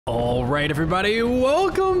Alright everybody,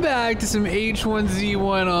 welcome back to some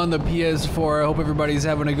H1Z1 on the PS4. I hope everybody's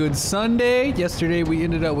having a good Sunday. Yesterday we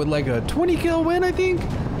ended up with like a 20 kill win, I think.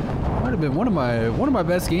 Might have been one of my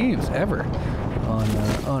best games ever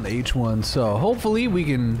on H1. So hopefully we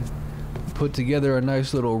can put together a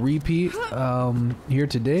nice little repeat here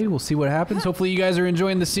today. We'll see what happens. Hopefully you guys are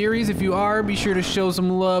enjoying the series. If you are, be sure to show some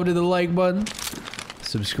love to the like button.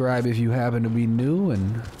 Subscribe if you happen to be new,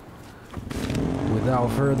 and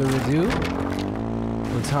without further ado,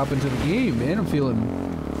 let's hop into the game, man. I'm feeling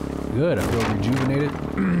good. I feel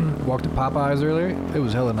rejuvenated. Walked to Popeyes earlier. It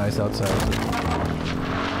was hella nice outside. So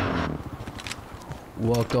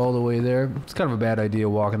walked all the way there. It's kind of a bad idea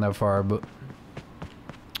walking that far, but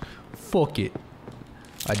fuck it.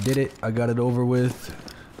 I did it. I got it over with,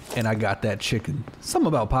 and I got that chicken. Something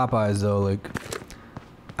about Popeyes though, like,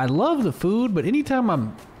 I love the food, but anytime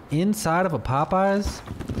I'm inside of a Popeyes,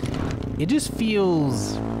 it just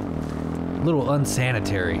feels a little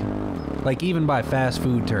unsanitary. Like, even by fast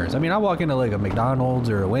food terms. I mean, I walk into like a McDonald's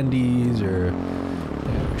or a Wendy's or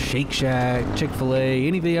Shake Shack, Chick-fil-A,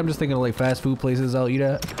 anything. I'm just thinking of like fast food places I'll eat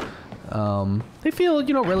at. They feel,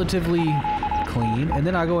 you know, relatively clean. And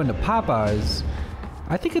then I go into Popeyes.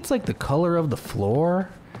 I think it's like the color of the floor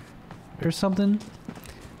or something.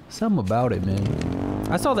 Something about it, man.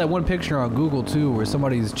 I saw that one picture on Google too, where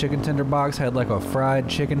somebody's chicken tender box had like a fried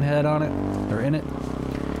chicken head on it, or in it.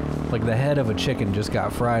 Like the head of a chicken just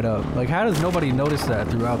got fried up. Like, how does nobody notice that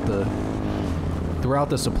throughout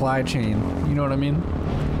the supply chain? You know what I mean?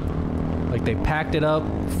 Like, they packed it up,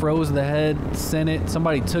 froze the head, sent it.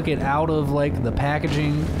 Somebody took it out of like the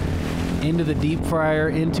packaging, into the deep fryer,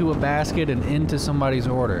 into a basket, and into somebody's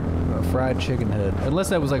order. A fried chicken head. Unless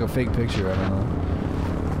that was like a fake picture, I don't know.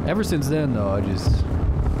 Ever since then, though,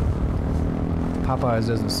 Popeyes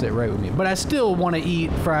doesn't sit right with me. But I still want to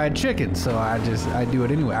eat fried chicken, so I do it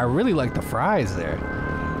anyway. I really like the fries there.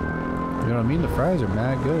 You know what I mean? The fries are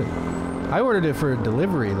mad good. I ordered it for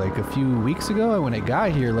delivery like a few weeks ago, and when it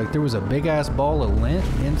got here, like, there was a big-ass ball of lint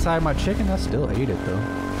inside my chicken. I still ate it, though.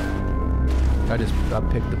 I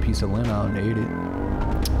picked the piece of lint out and ate it.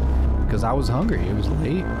 Because I was hungry. It was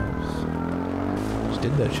late.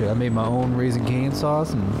 Did that shit. I made my own Raising Cane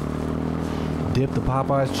sauce and dipped the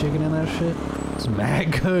Popeyes chicken in that shit. It's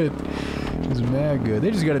mad good. It's mad good. They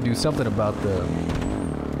just gotta do something about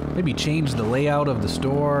maybe change the layout of the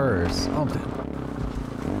store or something.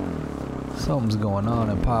 Something's going on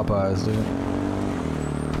in Popeyes, dude.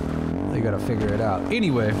 They gotta figure it out.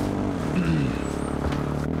 Anyway,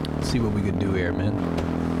 let's see what we can do here, man.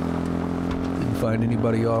 Didn't find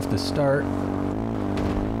anybody off the start.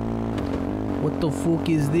 What the fuck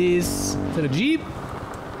is this? Is that a Jeep?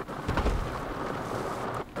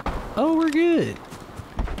 Oh, we're good.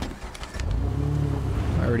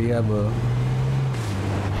 I already have a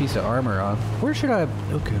piece of armor on. Where should I?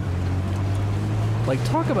 Okay. Like,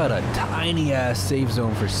 talk about a tiny ass safe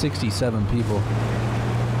zone for 67 people.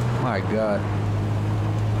 My God.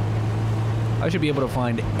 I should be able to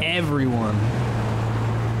find everyone.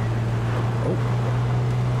 Oh.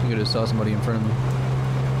 I think I just saw somebody in front of me.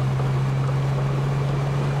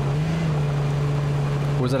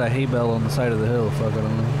 Or was that a hay bale on the side of the hill? Fuck, I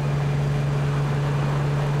don't know.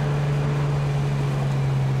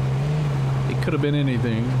 It could have been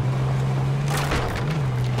anything.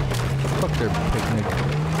 Fuck their picnic.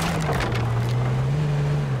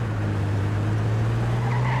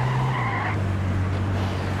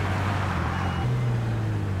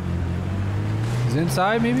 He's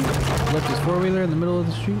inside, maybe? Left his four-wheeler in the middle of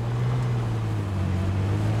the street?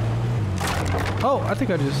 Oh, I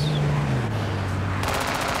think I just...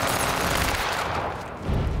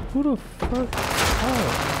 Who the fuck? Oh,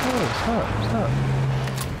 stop.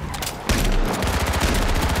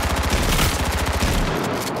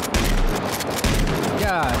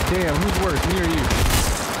 God damn, who's worse, me or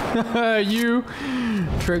you? You.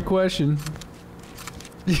 Trick question.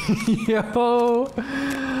 Yo.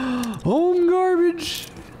 Home garbage.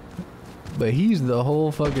 But he's the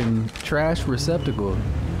whole fucking trash receptacle.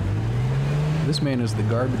 This man is the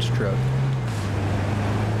garbage truck.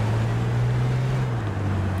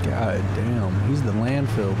 God damn, he's the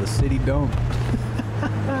landfill, the city dump.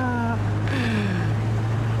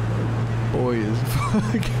 Boy is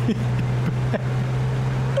fucking bad.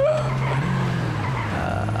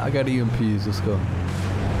 I got EMPs, let's go.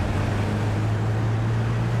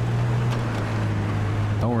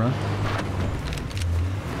 Don't run.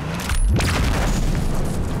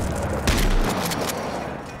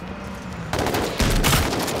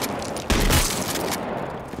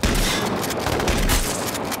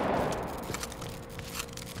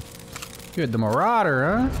 Good, the Marauder,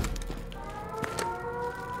 huh?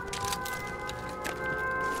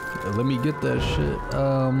 Let me get that shit.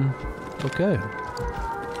 Okay.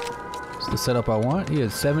 It's the setup I want. He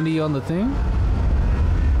has 70 on the thing.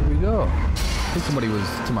 Here we go. I think somebody was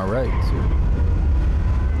to my right, too.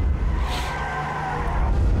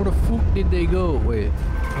 Where the fuck did they go? Wait.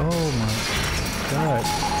 Oh my god.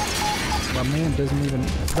 My man doesn't even...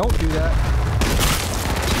 Don't do that.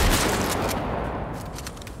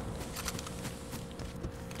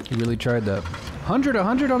 He really tried that. 100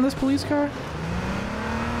 on this police car?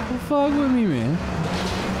 Don't fuck with me, man.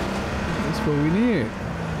 That's what we need.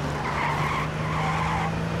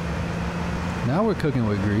 Now we're cooking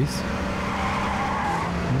with grease.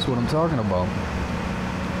 That's what I'm talking about.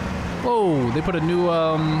 Whoa, they put a new,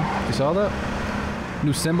 you saw that?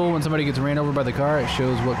 New symbol when somebody gets ran over by the car. It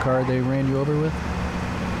shows what car they ran you over with.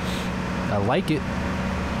 I like it.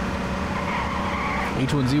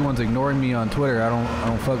 H1Z1's ignoring me on Twitter. I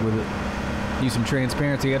don't fuck with it. Need some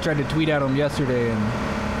transparency. I tried to tweet at them yesterday and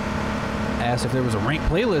asked if there was a ranked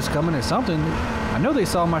playlist coming or something. I know they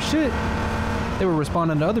saw my shit. They were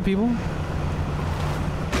responding to other people.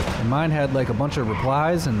 And mine had like a bunch of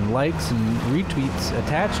replies and likes and retweets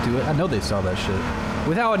attached to it. I know they saw that shit.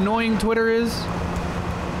 With how annoying Twitter is.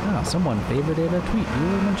 Oh, someone favorited a tweet you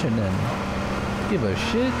were mentioning. Give a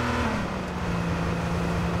shit.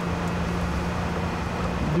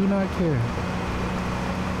 Do not care.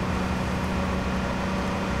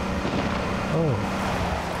 Oh.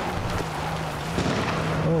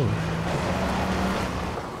 Oh.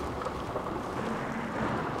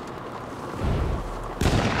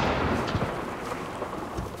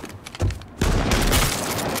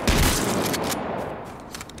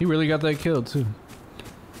 He really got that kill too.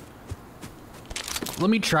 Let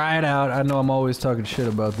me try it out. I know I'm always talking shit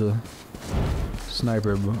about the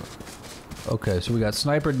sniper, but okay, so we got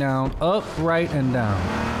sniper down, up, right, and down.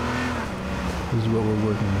 This is what we're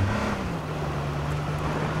working with.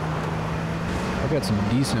 I got some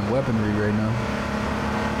decent weaponry right now.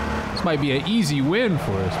 This might be an easy win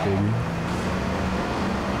for us, baby.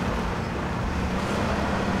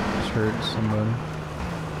 Just hurt somebody.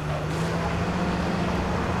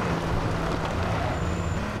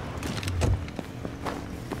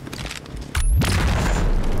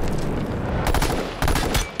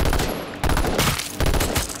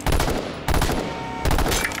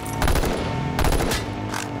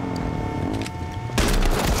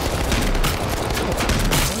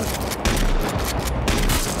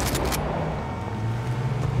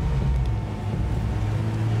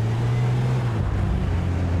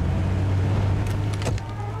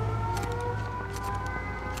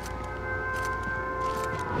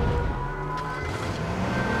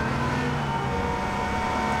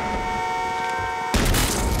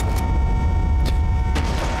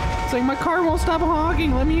 It's like my car won't stop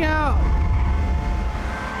honking. Let me out.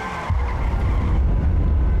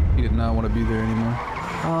 He did not want to be there anymore.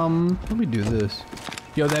 Let me do this.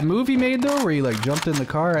 Yo, that move he made though, where he like jumped in the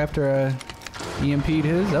car after I EMP'd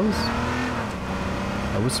his, that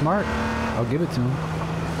was smart. I'll give it to him.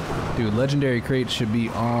 Dude, legendary crates should be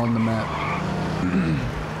on the map.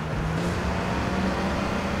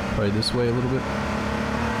 Probably this way a little bit.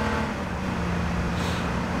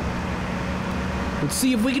 Let's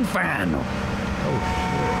see if we can find them. Oh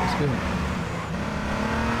shit, let's get it.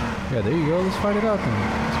 Yeah, there you go. Let's fight it out then.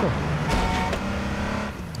 Let's go.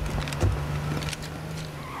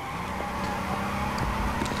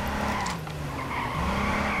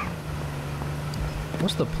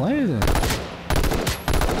 What's the plan then?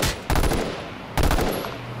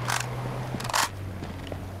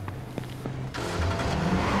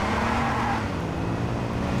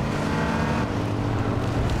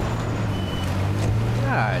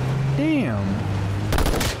 God damn.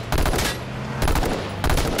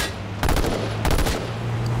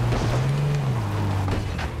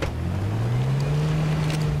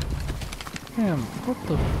 Damn, what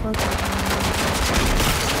the fuck?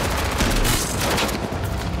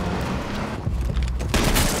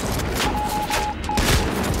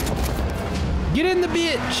 Get in the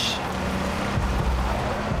bitch!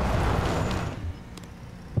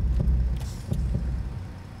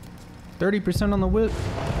 %30 on the whip.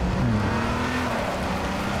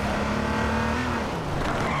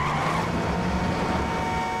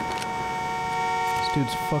 This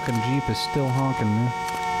dude's fucking Jeep is still honking, man.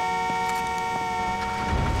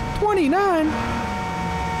 29?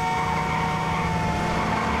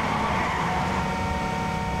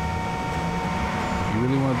 You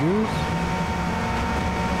really want to do this?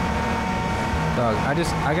 Dog,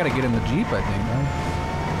 I gotta get in the Jeep, I think, man.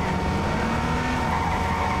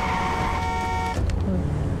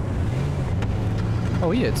 Oh,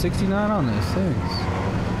 he had 69 on this, thanks.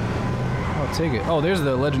 Oh, I'll take it. Oh, there's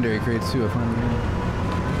the legendary crates too. I found them.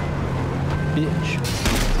 Bitch.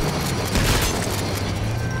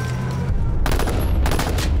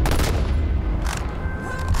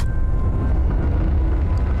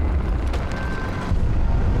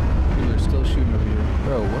 People are still shooting over here.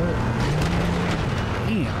 Bro, what?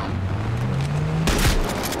 Damn.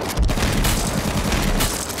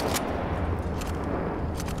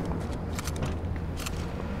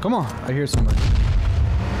 Come on, I hear somebody.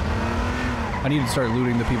 I need to start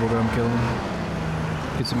looting the people that I'm killing.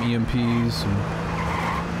 Get some EMPs, some...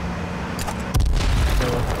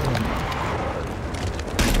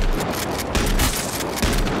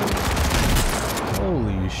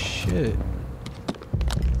 Holy shit.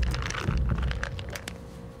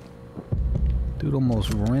 Dude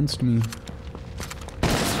almost rinsed me.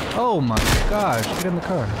 Oh my gosh, get in the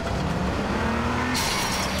car.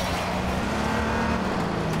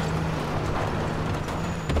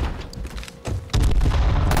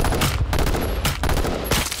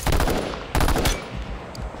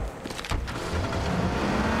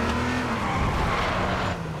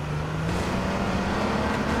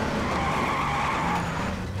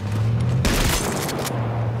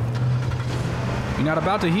 You're not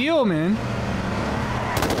about to heal, man.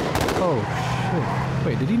 Oh, shit.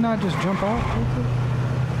 Wait, did he not just jump out? What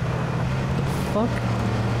the fuck?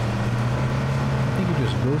 I think he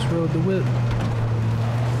just ghost rode the whip.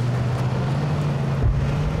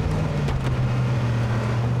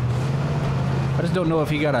 I just don't know if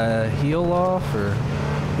he got a heal off or...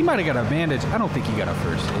 He might have got a bandage. I don't think he got a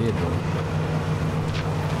first aid, though.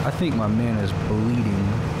 I think my man is bleeding.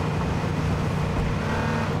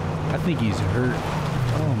 I think he's hurt.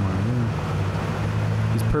 Oh my god.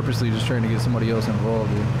 He's purposely just trying to get somebody else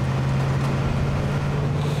involved, dude.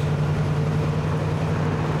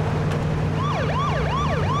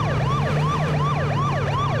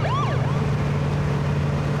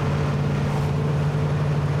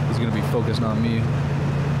 He's gonna be focused on me.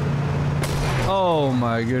 Oh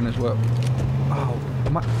my goodness, what? Oh,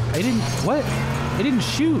 I didn't, what? It didn't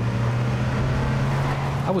shoot.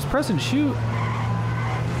 I was pressing shoot.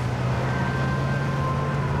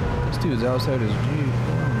 Dude's outside his Jeep.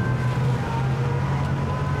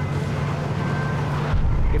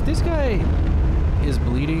 If this guy is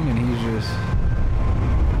bleeding and he's just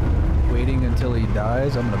waiting until he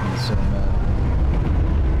dies, I'm gonna be so mad.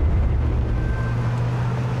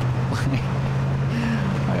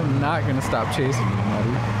 I am not gonna stop chasing you,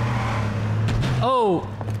 buddy. Oh!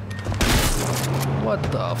 What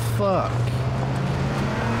the fuck?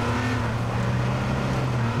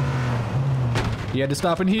 He had to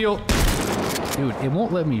stop and heal. Dude, it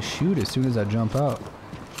won't let me shoot as soon as I jump out.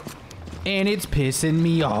 And it's pissing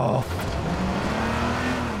me off.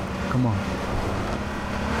 Come on.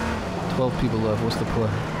 12 people left. What's the play?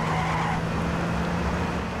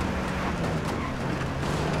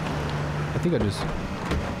 I think I just...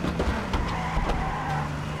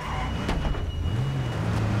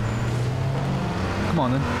 Come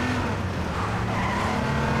on, then.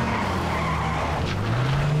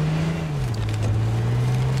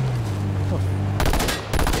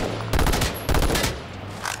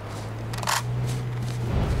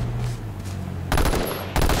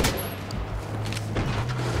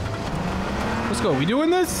 Let's go. We doing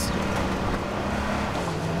this?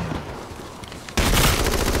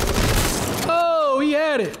 Oh, he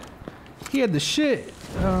had it. He had the shit.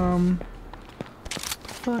 Fuck,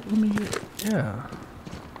 let me get, yeah.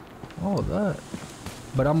 All of that.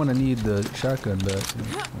 But I'm gonna need the shotgun back.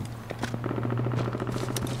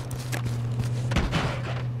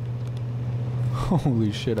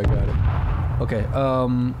 Holy shit, I got it. Okay,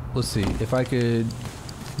 let's see. If I could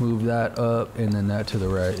move that up and then that to the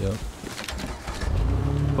right, yep.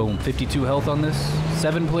 Boom, 52 health on this.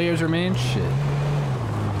 7 players remain. Shit.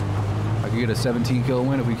 I could get a 17 kill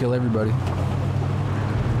win if we kill everybody.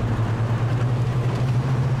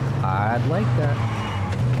 I'd like that.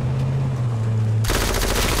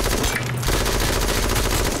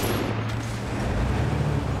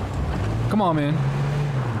 Come on, man.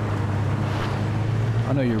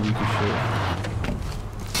 I know you're weak as shit.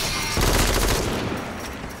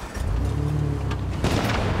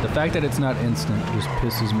 The fact that it's not instant just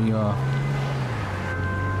pisses me off.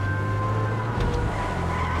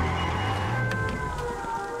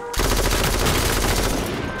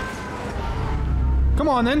 Come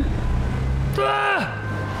on, then. Ah!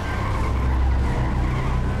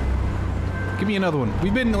 Give me another one.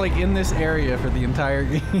 We've been like in this area for the entire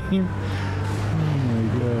game. Oh my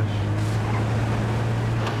gosh.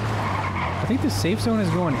 I think the safe zone is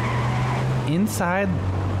going inside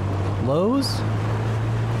Lowe's?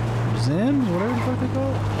 Zim's? Whatever the fuck they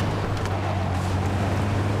call it.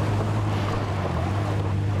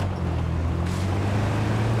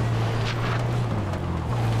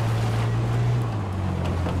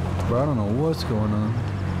 I don't know what's going on.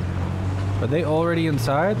 Are they already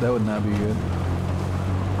inside? That would not be good.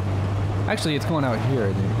 Actually, it's going out here,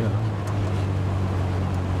 I think. Yeah.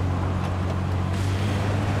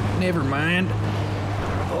 Never mind.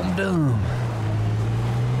 I'm dumb.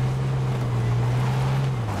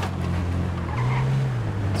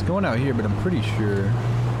 It's going out here, but I'm pretty sure.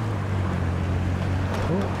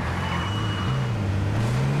 Oh.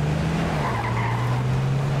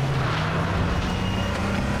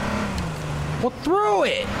 Well, throw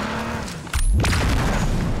it!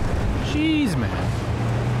 Jeez, man.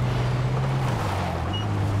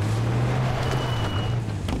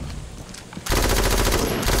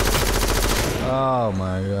 Oh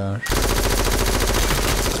my gosh.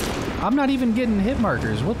 I'm not even getting hit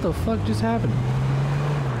markers. What the fuck just happened?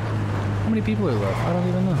 How many people are left? I don't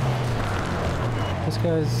even know. This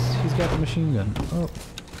he's got the machine gun. Oh,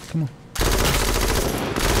 come on.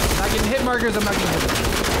 I'm not getting hit markers, I'm not getting hit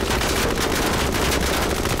markers.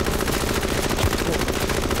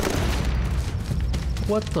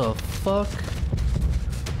 What the fuck?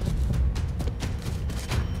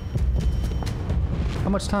 How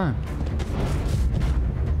much time?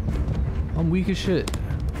 I'm weak as shit.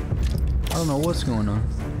 I don't know what's going on.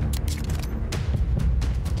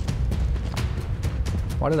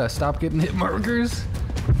 Why did I stop getting hit markers?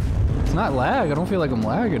 It's not lag. I don't feel like I'm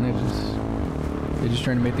lagging. They're just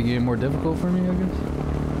trying to make the game more difficult for me, I guess.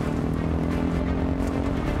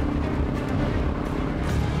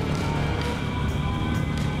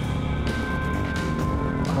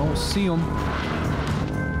 I don't see them.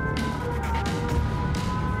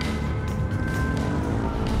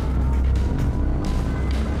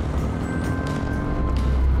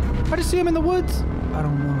 I just see him in the woods. I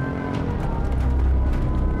don't know.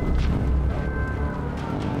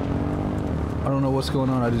 I don't know what's going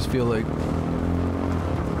on. I just feel like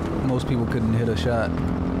most people couldn't hit a shot.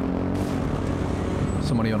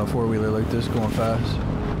 Somebody on a four-wheeler like this going fast.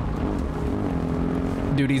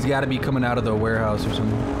 Dude, he's got to be coming out of the warehouse or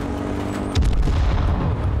something.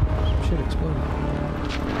 Oh, some shit exploded.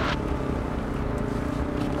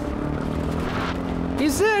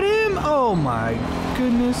 Is that him? Oh my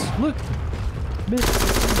goodness. Look.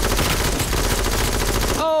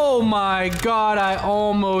 Oh my god, I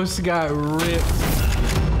almost got ripped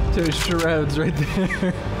to shreds right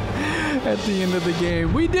there at the end of the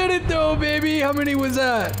game. We did it though, baby. How many was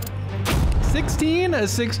that? 16? A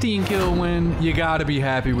 16 kill win. You gotta be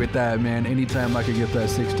happy with that, man. Anytime I could get that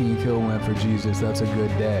 16 kill win for Jesus, that's a good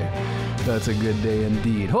day. That's a good day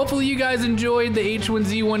indeed. Hopefully you guys enjoyed the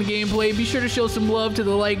H1Z1 gameplay. Be sure to show some love to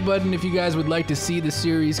the like button if you guys would like to see the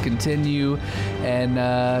series continue. And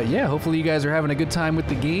yeah, hopefully you guys are having a good time with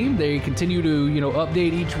the game. They continue to, you know,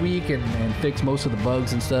 update each week and fix most of the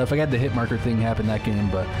bugs and stuff. I got the hit marker thing happen that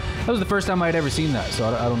game, but that was the first time I'd ever seen that, so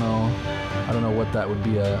I don't know. I don't know what that would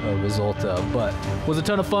be a result of, but it was a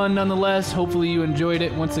ton of fun nonetheless. Hopefully you enjoyed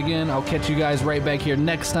it. Once again, I'll catch you guys right back here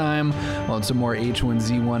next time on some more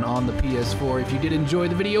H1Z1 on the PS4. If you did enjoy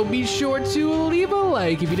the video, be sure to leave a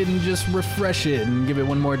like if you didn't just refresh it and give it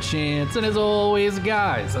one more chance. And as always,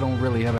 guys, I don't really have